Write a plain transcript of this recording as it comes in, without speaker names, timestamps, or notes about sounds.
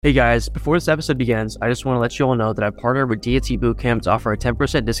Hey guys, before this episode begins, I just want to let you all know that I've partnered with DAT Bootcamp to offer a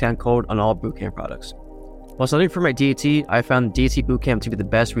 10% discount code on all Bootcamp products. While studying for my DAT, I found DAT Bootcamp to be the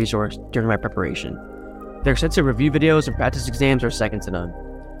best resource during my preparation. Their extensive review videos and practice exams are second to none.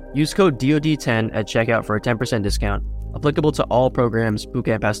 Use code DOD10 at checkout for a 10% discount, applicable to all programs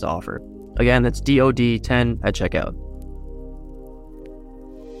Bootcamp has to offer. Again, that's DOD10 at checkout.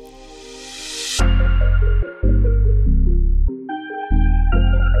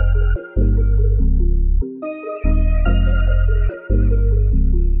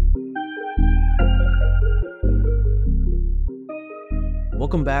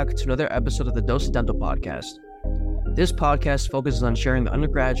 Welcome back to another episode of the Dose of Dental podcast. This podcast focuses on sharing the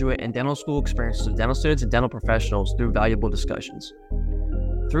undergraduate and dental school experiences of dental students and dental professionals through valuable discussions.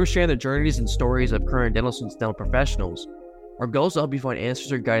 Through sharing the journeys and stories of current dental students and dental professionals, our goal is to help you find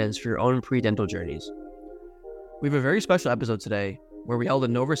answers or guidance for your own pre-dental journeys. We have a very special episode today where we held a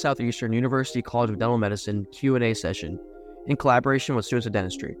Nova Southeastern University College of Dental Medicine Q&A session in collaboration with students of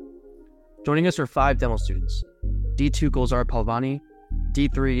dentistry. Joining us are 5 dental students: D2 Gulzar Palvani,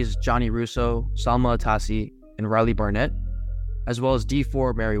 D3's Johnny Russo, Salma Atasi, and Riley Barnett, as well as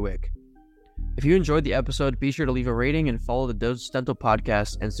D4 Mary Wick. If you enjoyed the episode, be sure to leave a rating and follow the Dose Dental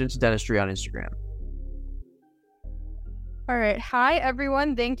Podcast and Students of Dentistry on Instagram. All right. Hi,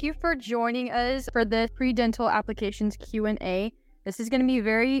 everyone. Thank you for joining us for the pre-dental applications Q&A. This is going to be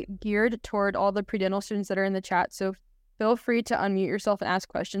very geared toward all the pre-dental students that are in the chat, so feel free to unmute yourself and ask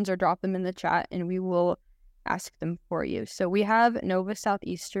questions or drop them in the chat, and we will ask them for you. So we have Nova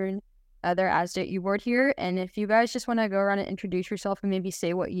Southeastern, their ASDA U-Board here, and if you guys just want to go around and introduce yourself and maybe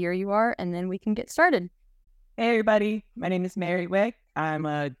say what year you are, and then we can get started. Hey everybody, my name is Mary Wick. I'm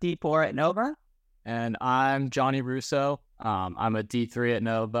a D4 at Nova. And I'm Johnny Russo. I'm a D3 at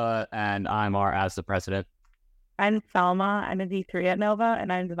Nova, and I'm our ASDA president. I'm Salma. I'm a D3 at Nova,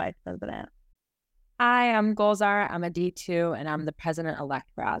 and I'm the vice president. Hi, I'm Gulzar. I'm a D2, and I'm the president-elect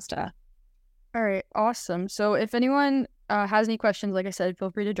for ASDA. All right, awesome. So if anyone has any questions, like I said,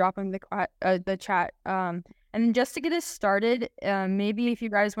 feel free to drop them in the chat. And just to get us started, maybe if you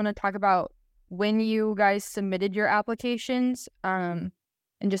guys want to talk about when you guys submitted your applications and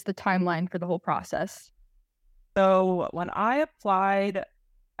just the timeline for the whole process. So when I applied,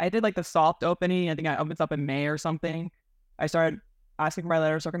 I did like the soft opening. I think I opened up in May or something. I started asking for my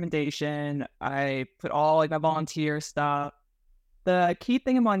letters of recommendation. I put all like my volunteer stuff. The key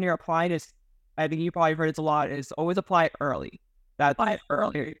thing when you're applying is, I think you probably heard it a lot, is always apply early. That's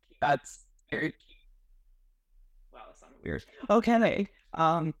very key. Wow, that sounded weird. Okay.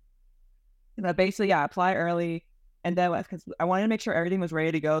 But basically, yeah, apply early. And then, because I wanted to make sure everything was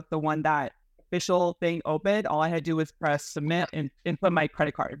ready to go, the one that official thing opened, all I had to do was press submit and input my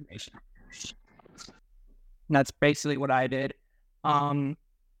credit card information. And that's basically what I did. No,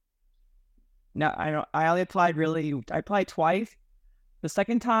 I only applied I applied twice. The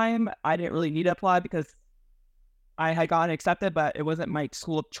second time, I didn't really need to apply because I had gotten accepted, but it wasn't my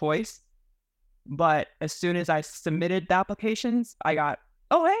school of choice. But as soon as I submitted the applications, I got,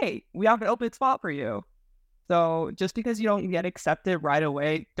 oh, hey, we have an open spot for you. So just because you don't get accepted right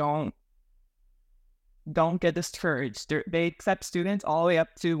away, don't get discouraged. They accept students all the way up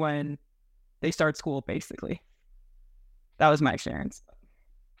to when they start school, basically. That was my experience.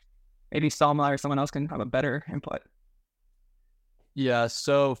 Maybe Salma or someone else can have a better input. Yeah,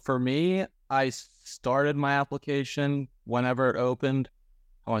 so for me, I started my application whenever it opened.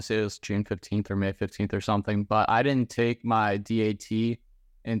 I want to say it was June 15th or May 15th or something, but I didn't take my DAT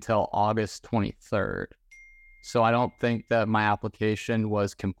until August 23rd. So I don't think that my application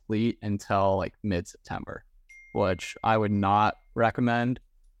was complete until like mid-September, which I would not recommend,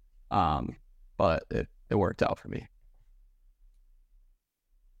 but it worked out for me.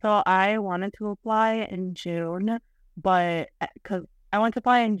 So I wanted to apply in June, but because I wanted to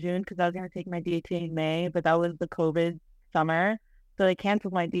apply in June because I was going to take my DAT in May, but that was the COVID summer. So they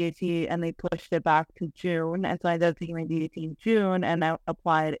canceled my DAT and they pushed it back to June. And so I ended up taking my DAT in June and I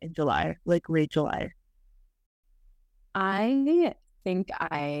applied in July, like late July. I think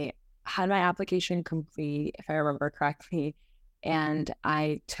I had my application complete, if I remember correctly, and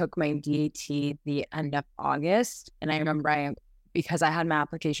I took my DAT the end of August. And I remember because I had my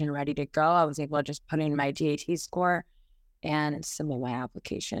application ready to go, I was able to just put in my DAT score and submit my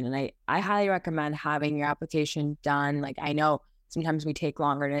application. And I highly recommend having your application done. Like, I know sometimes we take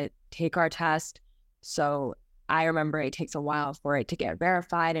longer to take our test. So I remember it takes a while for it to get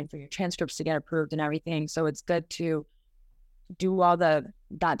verified and for your transcripts to get approved and everything. So it's good to do all that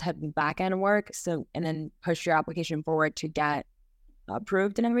type of back end work. So, and then push your application forward to get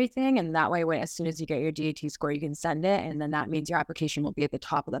approved and everything. And that way, as soon as you get your DAT score, you can send it. And then that means your application will be at the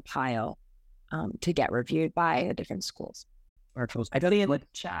top of the pile to get reviewed by the different schools. I see in the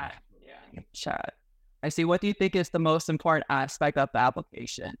chat. Yeah, in the chat. I see. What do you think is the most important aspect of the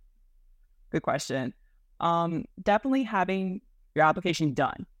application? Good question. Definitely having your application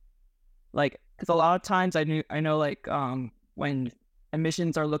done. Like, because a lot of times I know like when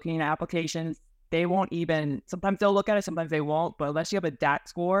admissions are looking at applications, they won't even, sometimes they'll look at it, sometimes they won't, but unless you have a DAT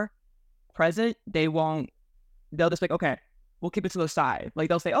score present, they'll just be like, okay, we'll keep it to the side. Like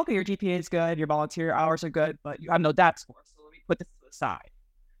they'll say, okay, your GPA is good, your volunteer hours are good, but you have no DAT score, so let me put this to the side.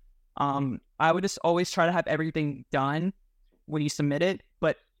 I would just always try to have everything done when you submit it,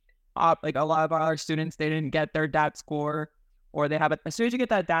 but like a lot of our students, they didn't get their DAT score, or they have it, as soon as you get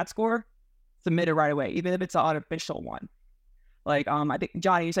that DAT score, submit it right away, even if it's an unofficial one. Like, I think,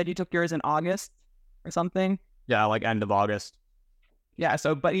 Johnny, you said you took yours in August or something? Yeah, like end of August. Yeah,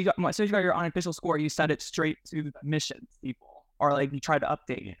 so, but as soon as you got your unofficial score, you send it straight to the admissions people, or like you try to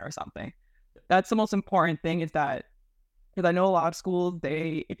update it or something. That's the most important thing, is that, because I know a lot of schools,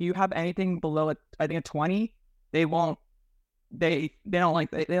 if you have anything below, I think a 20, they don't like,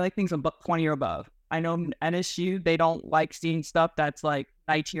 they like things above 20 or above. I know NSU, they don't like seeing stuff that's like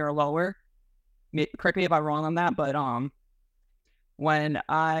 19 or lower. Correct me if I'm wrong on that, but when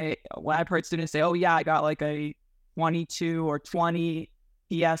I've heard students say, oh yeah, I got like a 22 or 20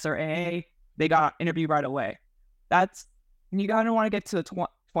 PS or A, they got interviewed right away. You gotta want to get to the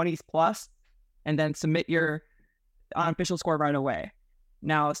 20s plus and then submit your unofficial score right away.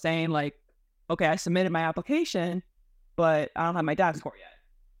 Now saying like, okay, I submitted my application, but I don't have my DAT score yet.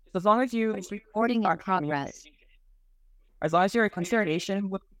 So as long as you Reporting in progress. As long as you're in communication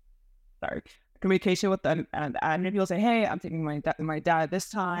with them, and if you'll say, hey, I'm taking my DAT this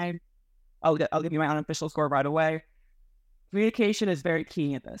time, I'll give you my unofficial score right away. Communication is very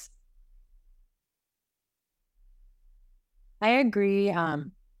key in this. I agree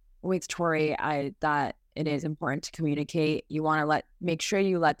with Tori that it is important to communicate. You want to make sure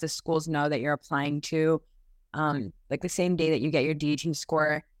you let the schools know that you're applying to, like the same day that you get your DAT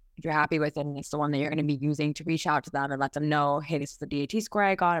score, if you're happy with it and it's the one that you're going to be using, to reach out to them and let them know, hey, this is the DAT score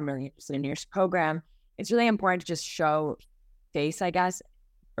I got, I'm really interested in your program. It's really important to just show face, I guess,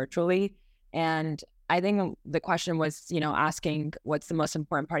 virtually. And I think the question was, asking what's the most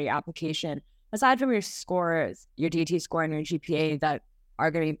important part of your application. Aside from your scores, your DAT score and your GPA that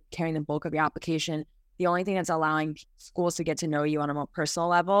are going to be carrying the bulk of your application, the only thing that's allowing schools to get to know you on a more personal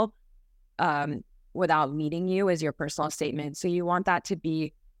level without meeting you is your personal statement. So you want that to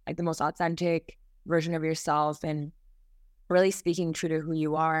be like the most authentic version of yourself and really speaking true to who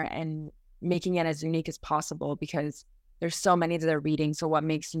you are and making it as unique as possible, because there's so many that they're reading. So what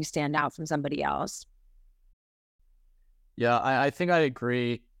makes you stand out from somebody else? Yeah, I think I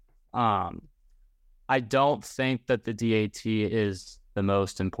agree. I don't think that the DAT is the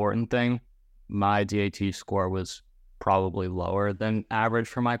most important thing. My DAT score was probably lower than average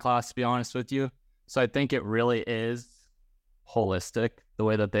for my class, to be honest with you. So I think it really is holistic, the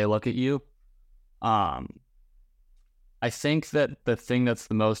way that they look at you. I think that the thing that's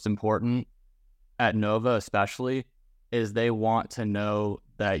the most important at Nova especially is they want to know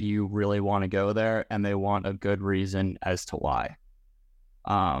that you really want to go there, and they want a good reason as to why.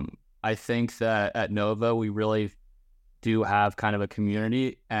 I think that at Nova, we really do have kind of a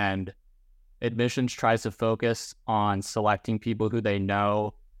community, and admissions tries to focus on selecting people who they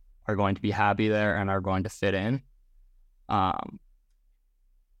know are going to be happy there and are going to fit in.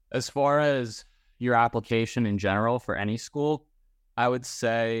 As far as your application in general for any school, I would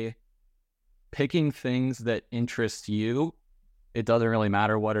say picking things that interest you. It doesn't really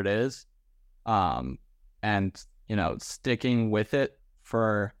matter what it is. And, sticking with it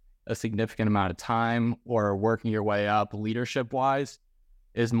for a significant amount of time or working your way up leadership-wise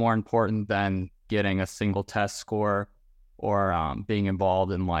is more important than getting a single test score or being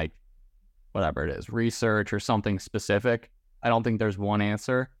involved in, like, whatever it is, research or something specific. I don't think there's one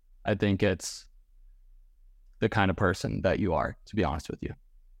answer. I think it's the kind of person that you are, to be honest with you.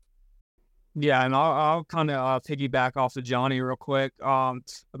 Yeah, and I'll kind of piggyback off of Johnny real quick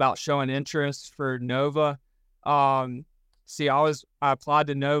about showing interest for Nova. I applied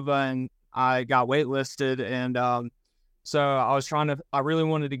to Nova and I got waitlisted, and so I really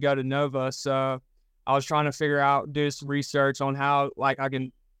wanted to go to Nova, so I was trying to do some research on how I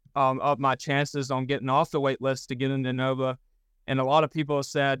can up my chances on getting off the wait list to get into Nova. And a lot of people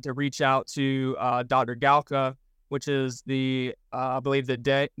said to reach out to Dr. Galka, which is I believe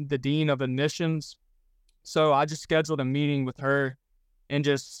the Dean of Admissions. So I just scheduled a meeting with her and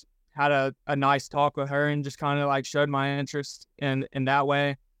just had a nice talk with her and just kind of like showed my interest in that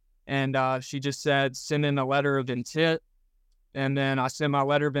way. And she just said, send in a letter of intent. And then I sent my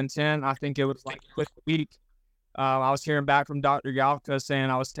letter of intent. I think it was like a week. I was hearing back from Dr. Galka saying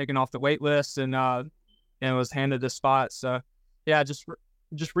I was taken off the wait list and was handed the spot. So yeah, just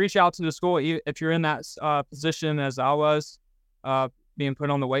reach out to the school if you're in that position as I was, being put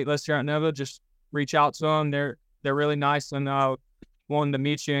on the wait list here at Nova. Just reach out to them. They're really nice and wanting to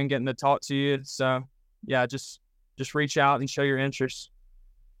meet you and getting to talk to you. So yeah, just reach out and show your interest.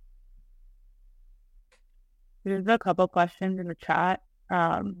 There's a couple questions in the chat.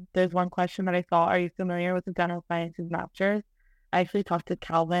 There's one question that I saw. Are you familiar with the Dental Sciences Masters? I actually talked to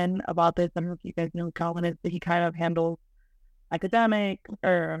Calvin about this. I don't know if you guys know who Calvin is, but he kind of handles academic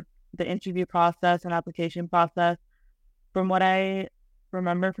or the interview process and application process. From what I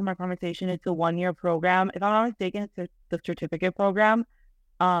remember from our conversation, it's a 1-year program. If I'm not mistaken, it's the certificate program.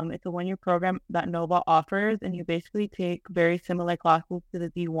 It's a 1-year program that Nova offers, and you basically take very similar classes to the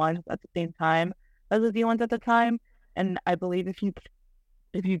D1s at the same time as the D1s at the time. And I believe if you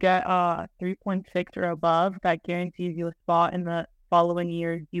get 3.6 or above, that guarantees you a spot in the following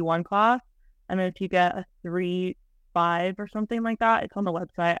year's D1 class. And then if you get a 3.5 or something like that, it's on the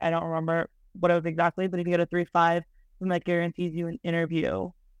website. I don't remember what it was exactly, but if you get a 3.5, then that guarantees you an interview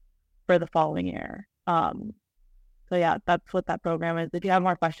for the following year. So yeah, that's what that program is. If you have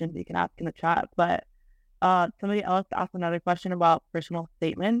more questions, you can ask in the chat. But somebody else asked another question about personal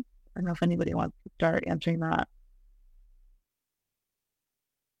statements. I don't know if anybody wants to start answering that.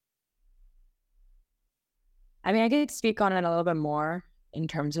 I mean, I could speak on it a little bit more in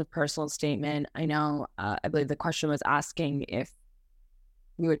terms of personal statement. I know, I believe the question was asking if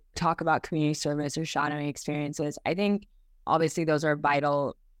we would talk about community service or shadowing experiences. I think obviously those are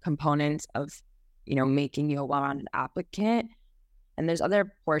vital components of, making you a well-rounded applicant. And there's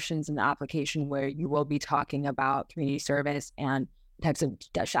other portions in the application where you will be talking about community service and types of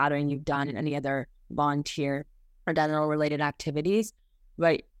shadowing you've done and any other volunteer or dental related activities.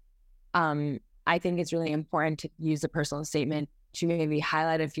 But I think it's really important to use the personal statement to maybe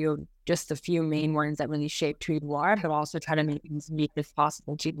highlight a few main ones that really shaped who you are, but also try to make things unique as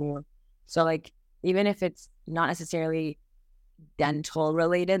possible to you. So like, even if it's not necessarily dental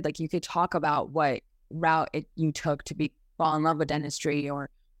related, like you could talk about what route you took to fall in love with dentistry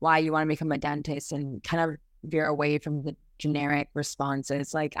or why you want to become a dentist, and kind of veer away from the generic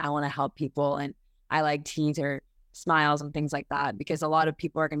responses like I want to help people and I like teeth or smiles and things like that, because a lot of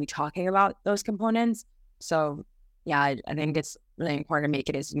people are going to be talking about those components. So yeah, I think it's really important to make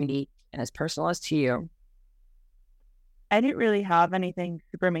it as unique and as personal as to you. I didn't really have anything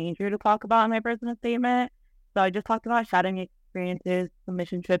super major to talk about in my personal statement. So I just talked about shadowing experiences, some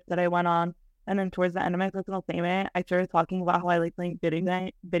mission trips that I went on. And then towards the end of my personal statement, I started talking about how I like playing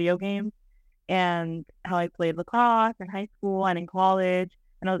video games and how I played lacrosse in high school and in college.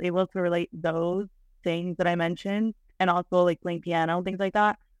 And I was able to relate those things that I mentioned, and also like playing piano and things like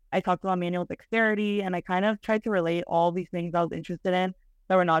that. I talked about manual dexterity, and I kind of tried to relate all these things I was interested in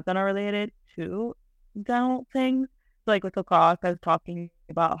that were not dental related to dental things. So like with lacrosse, I was talking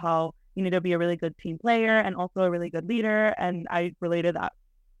about how you need to be a really good team player and also a really good leader, and I related that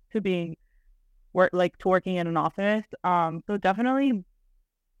to working in an office. So definitely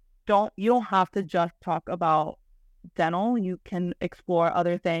you don't have to just talk about dental. You can explore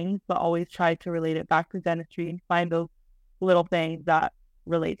other things, but always try to relate it back to dentistry and find those little things that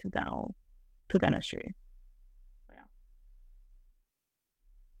relate to dentistry. Yeah.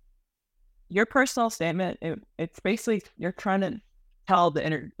 Your personal statement, it's basically you're trying to tell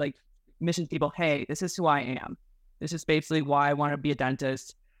the mission people, hey, this is who I am. This is basically why I want to be a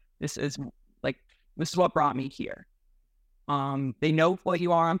dentist. This is what brought me here. They know what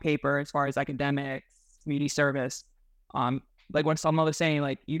you are on paper as far as academics, community service. Like when someone was saying,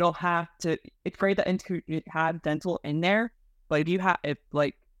 like, you don't have to, it's great that you have dental in there, but if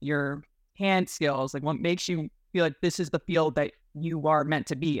your hand skills, like what makes you feel like this is the field that you are meant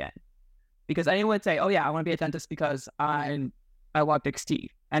to be in. Because anyone would say, oh yeah, I want to be a dentist because I want fixed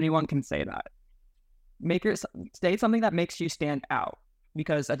teeth. Anyone can say that. Say something that makes you stand out.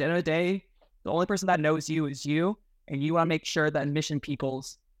 Because at the end of the day, the only person that knows you is you, and you want to make sure that mission people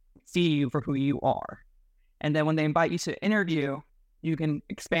see you for who you are. And then when they invite you to interview, you can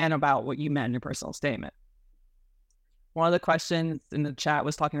expand about what you meant in your personal statement. One of the questions in the chat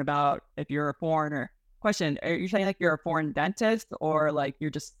was talking about if you're a foreigner. Question, are you saying like you're a foreign dentist, or like you're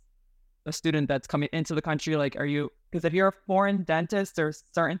just a student that's coming into the country? Like, because if you're a foreign dentist, there's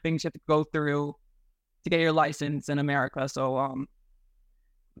certain things you have to go through to get your license in America. So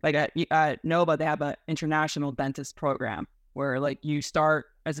like at Nova, they have an international dentist program. where like you start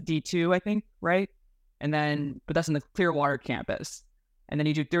as a D2, I think, right? And then, but that's in the Clearwater campus. And then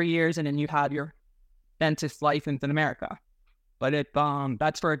you do 3 years and then you have your dentist license in America. But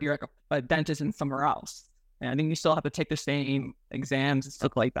that's for if you're like a dentist in somewhere else. And I think you still have to take the same exams and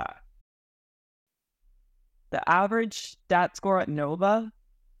stuff like that. The average stat score at Nova,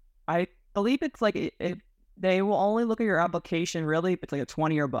 I believe it's like they will only look at your application really if it's like a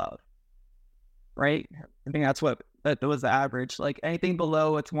 20 or above, right? I think that was the average. Like anything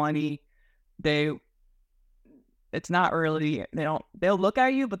below a 20, it's not really, they'll look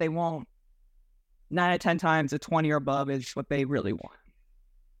at you, but they won't. 9 out of 10 times a 20 or above is what they really want.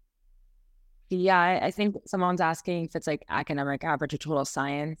 Yeah, I think someone's asking if it's like academic average or total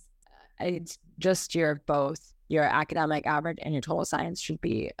science. It's just both your academic average and your total science should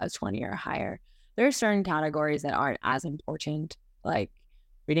be a 20 or higher. There are certain categories that aren't as important, like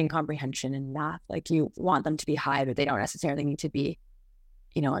reading comprehension and math. Like you want them to be high, but they don't necessarily need to be,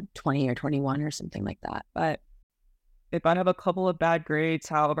 a 20 or 21 or something like that. But if I have a couple of bad grades,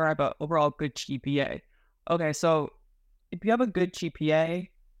 however, I have an overall good GPA. Okay, so if you have a good GPA,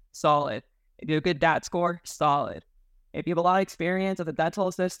 solid. If you have a good DAT score, solid. If you have a lot of experience as a dental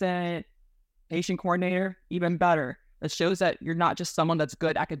assistant, patient coordinator, even better. It shows that you're not just someone that's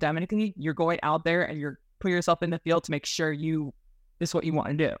good academically. You're going out there and you're putting yourself in the field to make sure this is what you want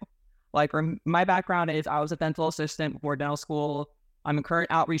to do. Like my background is I was a dental assistant before dental school. I'm a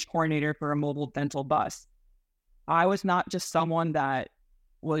current outreach coordinator for a mobile dental bus. I was not just someone that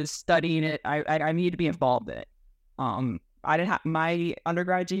was studying it. I needed to be involved in it. I didn't have my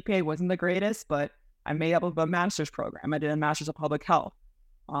undergrad GPA wasn't the greatest, but I made up of a master's program. I did a master's of public health.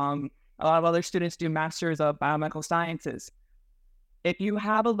 A lot of other students do masters of biomedical sciences. If you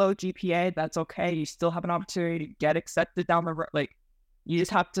have a low GPA, that's okay. You still have an opportunity to get accepted down the road. Like you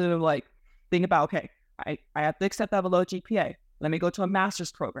just have to think about, okay, I have to accept that I have a low GPA. Let me go to a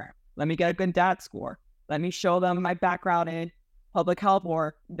master's program. Let me get a good DAT score. Let me show them my background in public health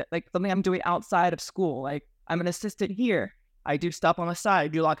or like something I'm doing outside of school. Like I'm an assistant here. I do stuff on the side. I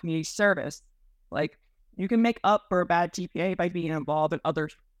do a lot of community service. Like you can make up for a bad GPA by being involved in other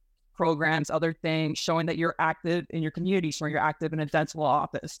programs, other things, showing that you're active in your community, showing you're active in a dental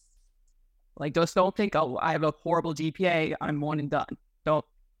office. Like just don't think, oh, I have a horrible GPA, I'm one and done.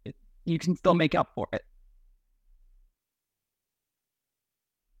 You can still make up for it.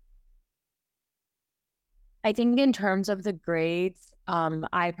 I think in terms of the grades,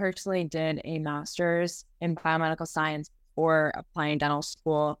 I personally did a master's in biomedical science before applying dental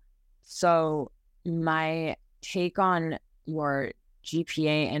school. So my take on your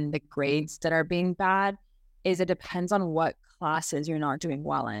GPA and the grades that are being bad is it depends on what classes you're not doing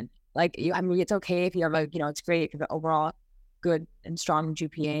well in. Like, it's okay if you have it's great if you have an overall good and strong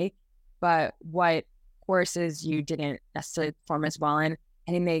GPA, but what courses you didn't necessarily perform as well in,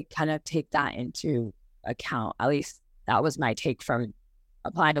 I think they kind of take that into account. At least that was my take from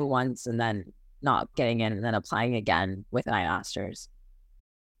applying to once and then not getting in and then applying again with my master's.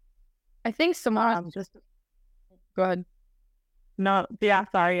 I think someone just go ahead. No, yeah,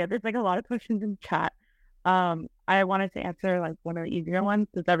 sorry. There's a lot of questions in chat. I wanted to answer one of the easier ones.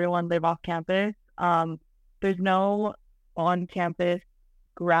 Does everyone live off campus? There's no on-campus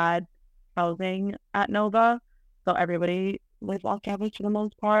grad housing at Nova, so everybody lives off campus for the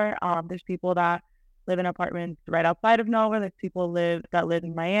most part. There's people that live in apartments right outside of Nova. There's people that live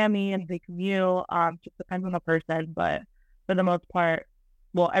in Miami and they commute. Just depends on the person, but for the most part,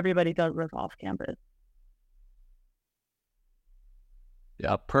 everybody does live off campus.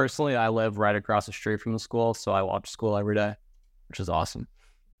 Yeah, personally, I live right across the street from the school, so I walk to school every day, which is awesome.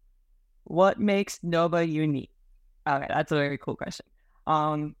 What makes Nova unique? Okay, that's a very cool question.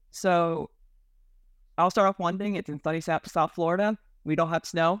 So I'll start off one thing. It's in sunny South Florida. We don't have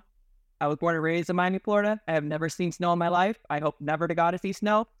snow. I was born and raised in Miami, Florida. I have never seen snow in my life. I hope never to God to see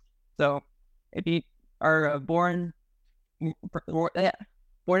snow. So if you are born and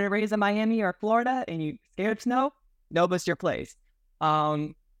raised in Miami or Florida and you're scared of snow, Nova's your place. What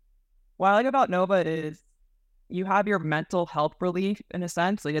I like about Nova is you have your mental health relief in a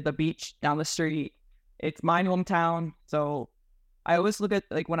sense. Like at the beach down the street, it's my hometown. So I always look at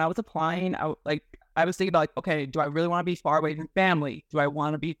when I was applying, I was thinking about okay, do I really want to be far away from family? Do I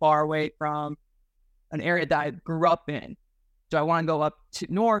want to be far away from an area that I grew up in? Do I want to go up to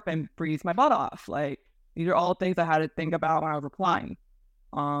north and breathe my butt off? These are all things I had to think about when I was applying.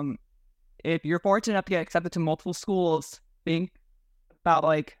 If you're fortunate enough to get accepted to multiple schools, think about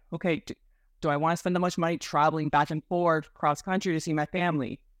okay, do I want to spend that much money traveling back and forth cross country to see my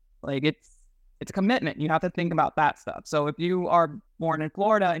family? It's a commitment. You have to think about that stuff. So if you are born in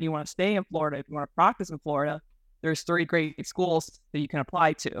Florida and you want to stay in Florida, if you want to practice in Florida, there's 3 great schools that you can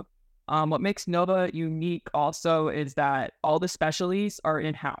apply to. What makes Nova unique also is that all the specialties are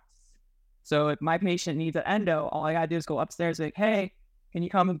in-house. So if my patient needs an endo, all I gotta do is go upstairs and like, hey, can you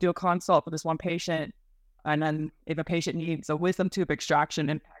come and do a consult for this one patient? And then if a patient needs a wisdom tooth extraction,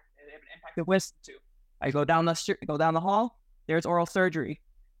 impacted wisdom tooth, I go down the hall, there's oral surgery.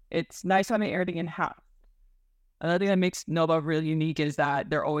 It's nice having everything in-house. Another thing that makes Nova really unique is that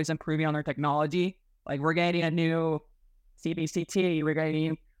they're always improving on their technology. Like we're getting a new CBCT, we're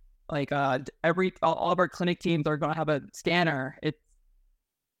getting like all of our clinic teams are going to have a scanner.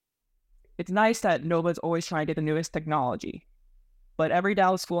 It's nice that Nova's always trying to get the newest technology, but every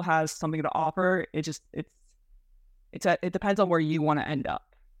dental school has something to offer. It depends on where you want to end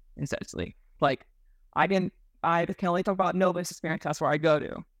up, essentially. Like I can only talk about Nova's experience. That's where I go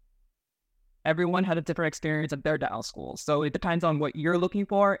to. Everyone had a different experience at their dental school, so it depends on what you're looking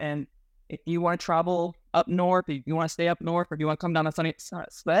for. And if you want to travel up north, if you want to stay up north, or if you want to come down to sunny South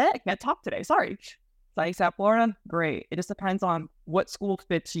Florida, great. It just depends on what school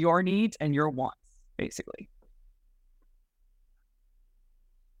fits your needs and your wants, basically.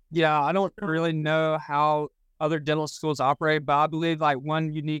 Yeah, I don't really know how other dental schools operate, but I believe like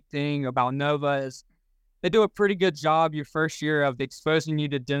one unique thing about Nova is they do a pretty good job your first year of exposing you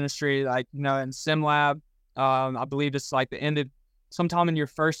to dentistry, like, in sim lab. I believe it's like the end of sometime in your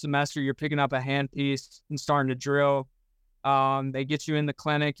first semester, you're picking up a handpiece and starting to drill. They get you in the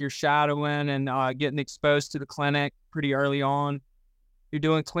clinic, you're shadowing and getting exposed to the clinic pretty early on. You're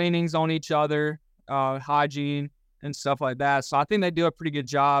doing cleanings on each other, hygiene and stuff like that. So I think they do a pretty good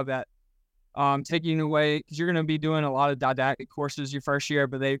job at taking away, because you're going to be doing a lot of didactic courses your first year,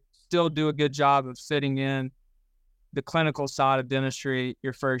 but they still do a good job of fitting in the clinical side of dentistry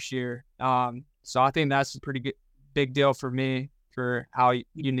your first year. So I think that's a pretty good, big deal for me for how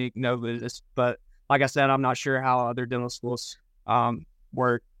unique Nova is. But like I said, I'm not sure how other dental schools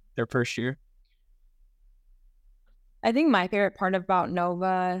work their first year. I think my favorite part about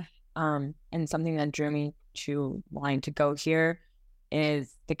Nova, and something that drew me to wanting to go here,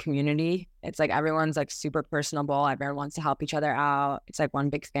 is the community. It's like everyone's like super personable. Everyone wants to help each other out. It's like one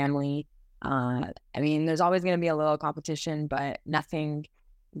big family. I mean, there's always going to be a little competition, but nothing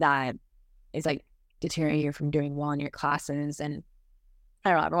that is like deterring you from doing well in your classes. And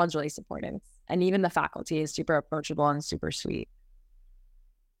I don't know, everyone's really supportive. And even the faculty is super approachable and super sweet.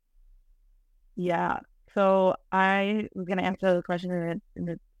 Yeah. So I was going to answer the question in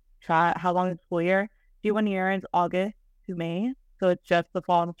the chat. How long is the school year? D1 year is August to May. So it's just the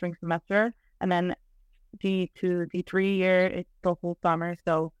fall and spring semester. And then D2, D3 year, it's the whole summer.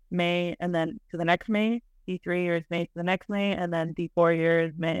 So May and then to the next May. D3 year is May to the next May. And then D4 year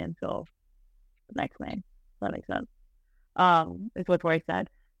is May until the next May. Does that make sense? Is what I said.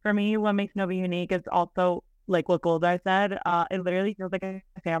 For me, what makes Nova unique is also like what Golda said. It literally feels like a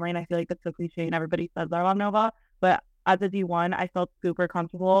family, and I feel like that's so cliche and everybody says that about Nova. But as a D1, I felt super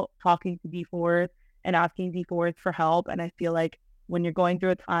comfortable talking to D4s and asking D4s for help. And I feel like when you're going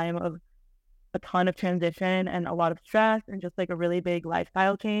through a time of a ton of transition and a lot of stress and just like a really big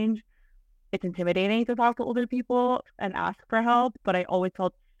lifestyle change, it's intimidating to talk to older people and ask for help. But I always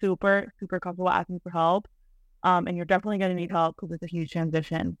felt super, super comfortable asking for help. And you're definitely going to need help because it's a huge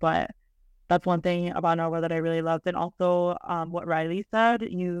transition. But that's one thing about Nova that I really loved. And also what Riley said,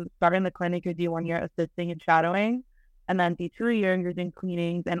 you start in the clinic your D1 year assisting and shadowing. And then D2 year, you're doing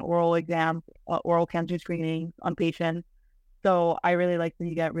cleanings and oral exams, oral cancer screenings on patients. So I really like that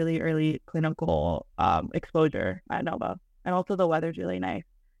you get really early clinical exposure at Nova. And also the weather's really nice.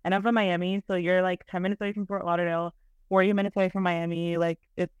 And I'm from Miami, so you're like 10 minutes away from Fort Lauderdale, 40 minutes away from Miami. Like,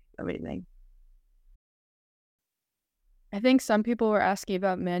 it's amazing. I think some people were asking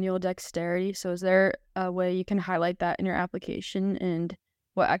about manual dexterity. So is there a way you can highlight that in your application, and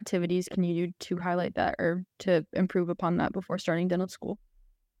what activities can you do to highlight that or to improve upon that before starting dental school?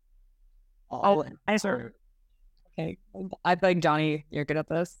 I'll answer. Okay. I think, Johnny, you're good at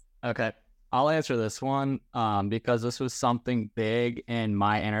this. Okay. I'll answer this one because this was something big in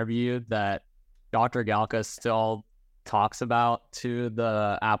my interview that Dr. Galka still talks about to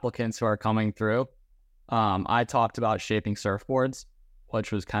the applicants who are coming through. I talked about shaping surfboards,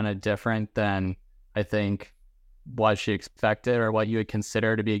 which was kind of different than I think what she expected or what you would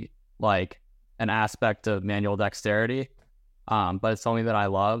consider to be like an aspect of manual dexterity. But it's something that I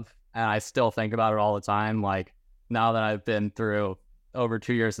love, and I still think about it all the time. Like, now that I've been through over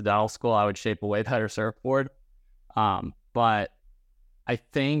 2 years of dental school, I would shape a way better surfboard. But I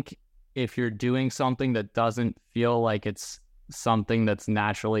think if you're doing something that doesn't feel like it's something that's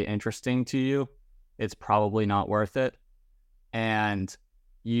naturally interesting to you, it's probably not worth it. And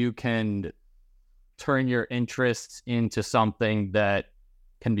you can turn your interests into something that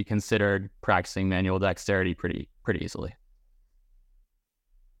can be considered practicing manual dexterity pretty easily.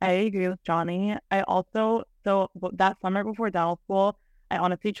 I agree with Johnny. I also, that summer before dental school, I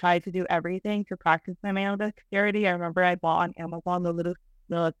honestly tried to do everything to practice my manual dexterity. I remember I bought on Amazon the little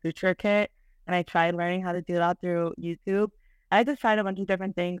suture kit, and I tried learning how to do that through YouTube. I just tried a bunch of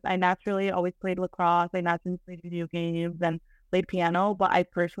different things. I naturally always played lacrosse. I naturally played video games and played piano, but I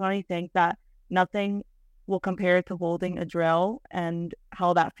personally think that nothing will compare to holding a drill and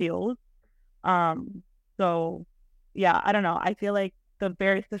how that feels. So yeah, I don't know. I feel like the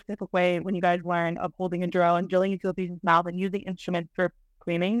very specific way when you guys learn of holding a drill and drilling into a patient's mouth and using instruments for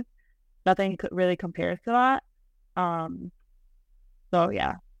cleaning, nothing could really compares to that. So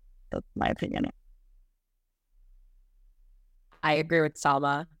yeah, that's my opinion. I agree with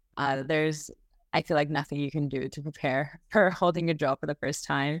Salma. I feel like nothing you can do to prepare for holding a drill for the first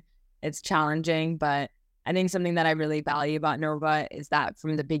time. It's challenging, but I think something that I really value about Nova is that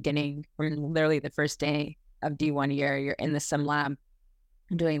from the beginning, from literally the first day of D1 year, you're in the sim lab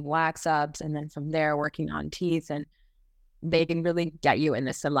doing wax ups, and then from there working on teeth, and they can really get you in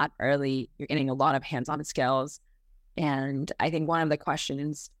the sim lab early. You're getting a lot of hands-on skills. And I think one of the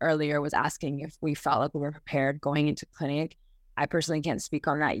questions earlier was asking if we felt like we were prepared going into clinic. I personally can't speak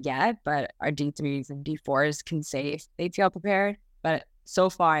on that yet, but our D3s and D4s can say if they feel prepared. But so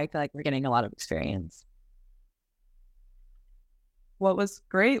far, I feel like we're getting a lot of experience. What was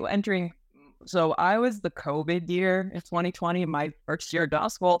great entering, so I was the COVID year in 2020, my first year of dental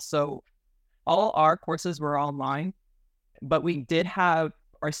school. So all our courses were online, but we did have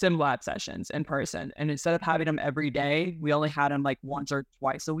our sim lab sessions in person. And instead of having them every day, we only had them like once or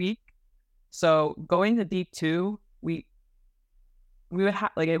twice a week. So going to D2, we would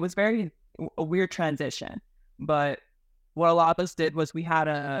have, like, it was a weird transition. But what a lot of us did was we had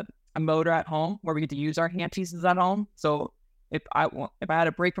a motor at home where we could use our hand pieces at home. So if I had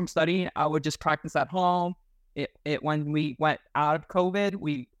a break from studying, I would just practice at home. When we went out of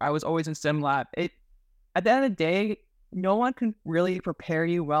COVID, I was always in sim lab. At the end of the day, no one can really prepare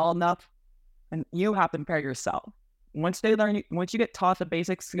you well enough, and you have to prepare yourself. Once you get taught the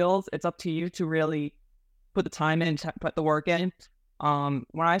basic skills, it's up to you to really put the time in, put the work in. When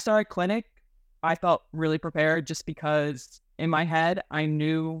I started clinic, I felt really prepared just because in my head, I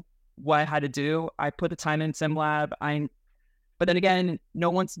knew what I had to do. I put the time in sim lab. But then again, no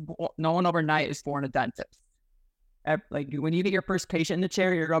one overnight is born a dentist. Like when you get your first patient in the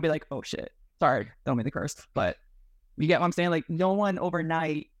chair, you're gonna be like, oh shit, sorry, don't mean the curse. But you get what I'm saying? Like no one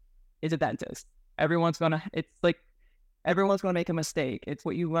overnight is a dentist. Everyone's gonna make a mistake. It's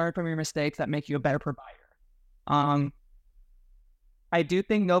what you learn from your mistakes that make you a better provider. I do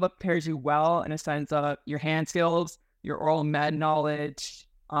think Nova prepares you well in a sense of your hand skills, your oral med knowledge.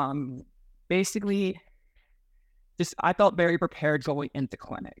 Basically, I felt very prepared going into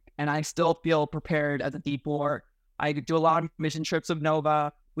clinic, and I still feel prepared as a D4. I do a lot of mission trips of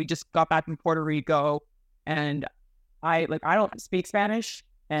Nova. We just got back from Puerto Rico, and I don't speak Spanish,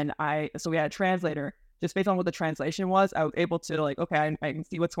 and so we had a translator. Just based on what the translation was, I was able to I can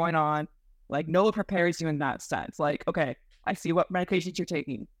see what's going on. Like Nova prepares you in that sense. Like, okay, I see what medications you're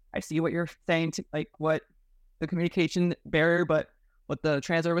taking. I see what you're saying to what the communication barrier, but what the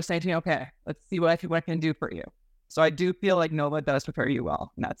translator was saying to me. Okay, let's see what I can do for you. So I do feel like Nova does prepare you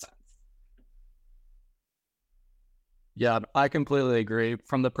well in that sense. Yeah, I completely agree.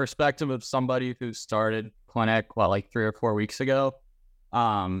 From the perspective of somebody who started clinic, 3 or 4 weeks ago,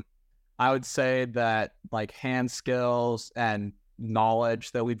 I would say that hand skills and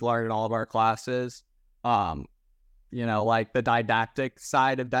knowledge that we've learned in all of our classes, the didactic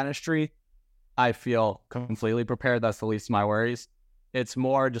side of dentistry, I feel completely prepared. That's the least of my worries. It's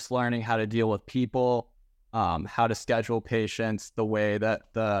more just learning how to deal with people, how to schedule patients, the way that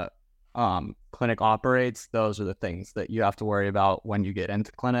the clinic operates. Those are the things that you have to worry about when you get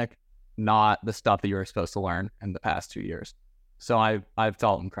into clinic, not the stuff that you were supposed to learn in the past 2 years. So I've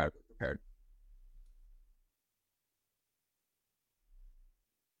felt incredibly prepared.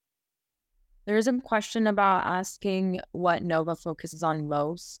 There's a question about asking what Nova focuses on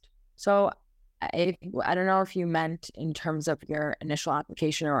most. So I don't know if you meant in terms of your initial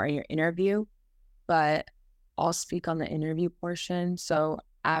application or your interview, but I'll speak on the interview portion. So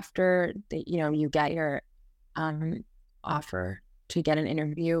after you get your offer to get an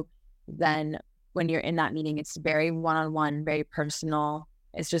interview, then when you're in that meeting, it's very one-on-one, very personal.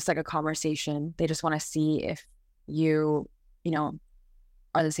 It's just like a conversation. They just want to see if you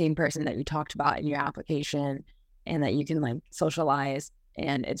are the same person that you talked about in your application, and that you can socialize.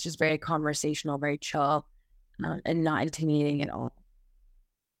 And it's just very conversational, very chill, and not intimidating at all.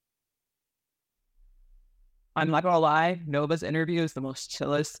 I'm not gonna lie, Nova's interview is the most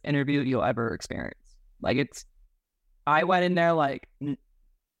chillest interview you'll ever experience. Like I went in there like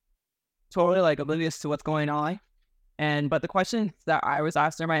totally like oblivious to what's going on. But the questions that I was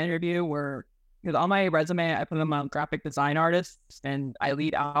asked in my interview were, because on my resume, I put them on graphic design artist and I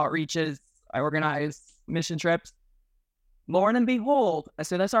lead outreaches, I organize mission trips. Lo and behold, as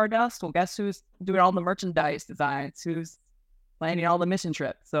soon as our desk, well, guess who's doing all the merchandise designs, who's planning all the mission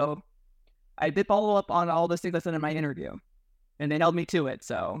trips. So I did follow up on all those things I said in my interview, and they held me to it.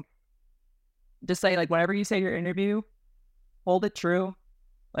 So just say, like, whatever you say in your interview, hold it true.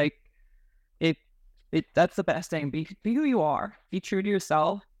 Like, that's the best thing. Be who you are. Be true to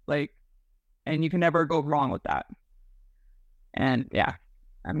yourself. Like, and you can never go wrong with that. And yeah,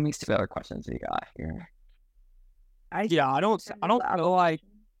 I mean, these two other questions we got here. I don't feel like,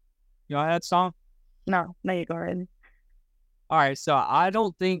 you know, I had some. No, you go ahead. All right, so I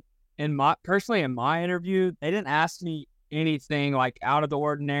don't think in my interview, they didn't ask me anything like out of the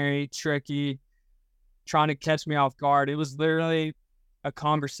ordinary, tricky, trying to catch me off guard. It was literally a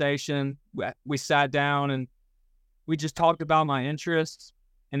conversation. We sat down and we just talked about my interests.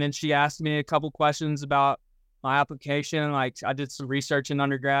 And then she asked me a couple questions about my application. Like, I did some research in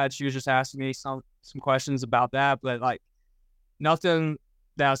undergrad. She was just asking me some questions about that, but like nothing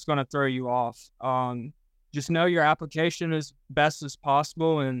that's going to throw you off. Just know your application as best as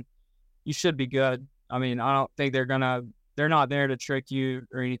possible and you should be good. I mean, I don't think they're not there to trick you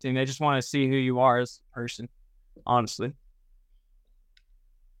or anything. They just want to see who you are as a person, honestly.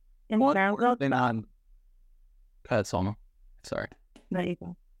 Go ahead, Salma. Sorry. There you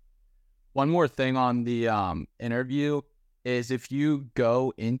go. One more thing on the interview is if you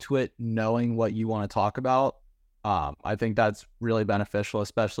go into it knowing what you want to talk about, I think that's really beneficial,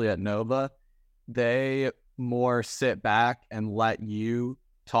 especially at Nova. They more sit back and let you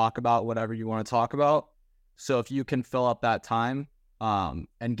talk about whatever you want to talk about. So if you can fill up that time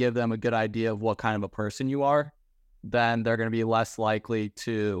and give them a good idea of what kind of a person you are, then they're going to be less likely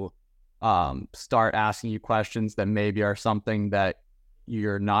to start asking you questions that maybe are something that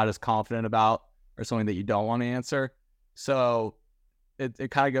you're not as confident about or something that you don't want to answer. So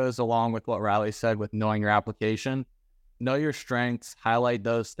it kind of goes along with what Riley said with knowing your application. Know your strengths, highlight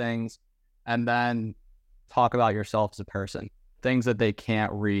those things, and then talk about yourself as a person, things that they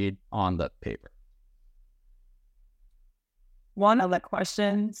can't read on the paper. One of the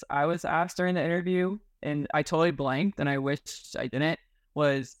questions I was asked during the interview, and I totally blanked and I wish I didn't,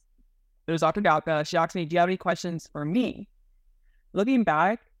 was there's Dr. Galka. She asked me, do you have any questions for me? Looking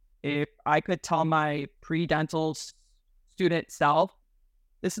back, if I could tell my pre-dental student self,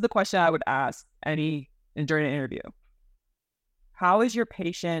 this is the question I would ask during an interview. How is your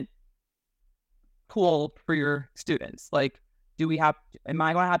patient pool for your students? Like, am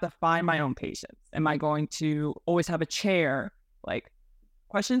I going to have to find my own patients? Am I going to always have a chair? Like,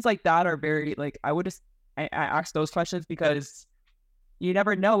 questions like that are very, like, I ask those questions because you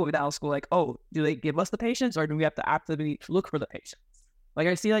never know with dental school, like, oh, do they give us the patients or do we have to actively look for the patients? Like,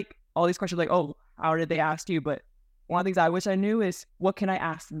 I see like all these questions like, oh, how did they ask you? But one of the things I wish I knew is, what can I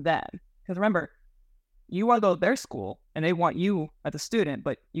ask them? Because remember, you want to go to their school and they want you as a student,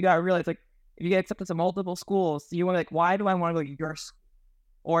 but you got to realize, like, if you get accepted to multiple schools, you want to, like, why do I want to go to your school?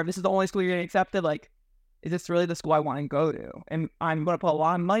 Or if this is the only school you're getting accepted, like, is this really the school I want to go to? And I'm going to put a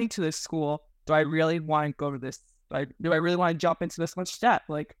lot of money to this school. Do I really want to go to this? Do I really want to jump into this much step?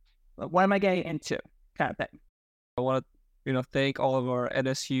 Like, what am I getting into? Kind of thing. I want to, thank all of our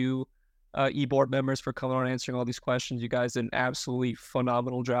NSU e-board members for coming on and answering all these questions. You guys did an absolutely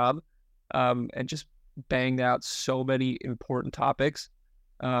phenomenal job and just banged out so many important topics.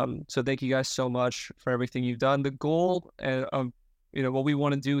 So thank you guys so much for everything you've done. The goal and what we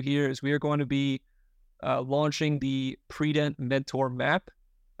want to do here is we are going to be launching the Predent Mentor Map.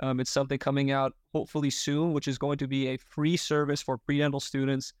 It's something coming out hopefully soon, which is going to be a free service for pre-dental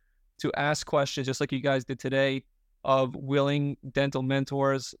students to ask questions, just like you guys did today, of willing dental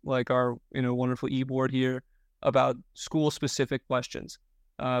mentors like our wonderful e-board here about school-specific questions.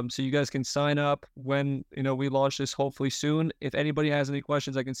 So you guys can sign up when we launch this hopefully soon. If anybody has any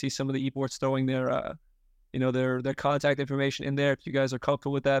questions, I can see some of the e-boards throwing their contact information in there. If you guys are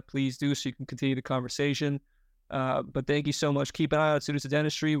comfortable with that, please do, so you can continue the conversation. But thank you so much. Keep an eye on Students of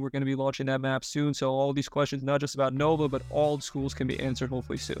Dentistry. We're going to be launching that map soon, so all these questions, not just about Nova, but all the schools, can be answered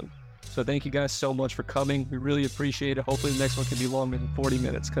hopefully soon. So thank you guys so much for coming. We really appreciate it. Hopefully the next one can be longer than 40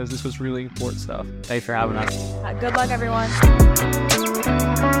 minutes because this was really important stuff. Thanks for having us. Good luck, everyone.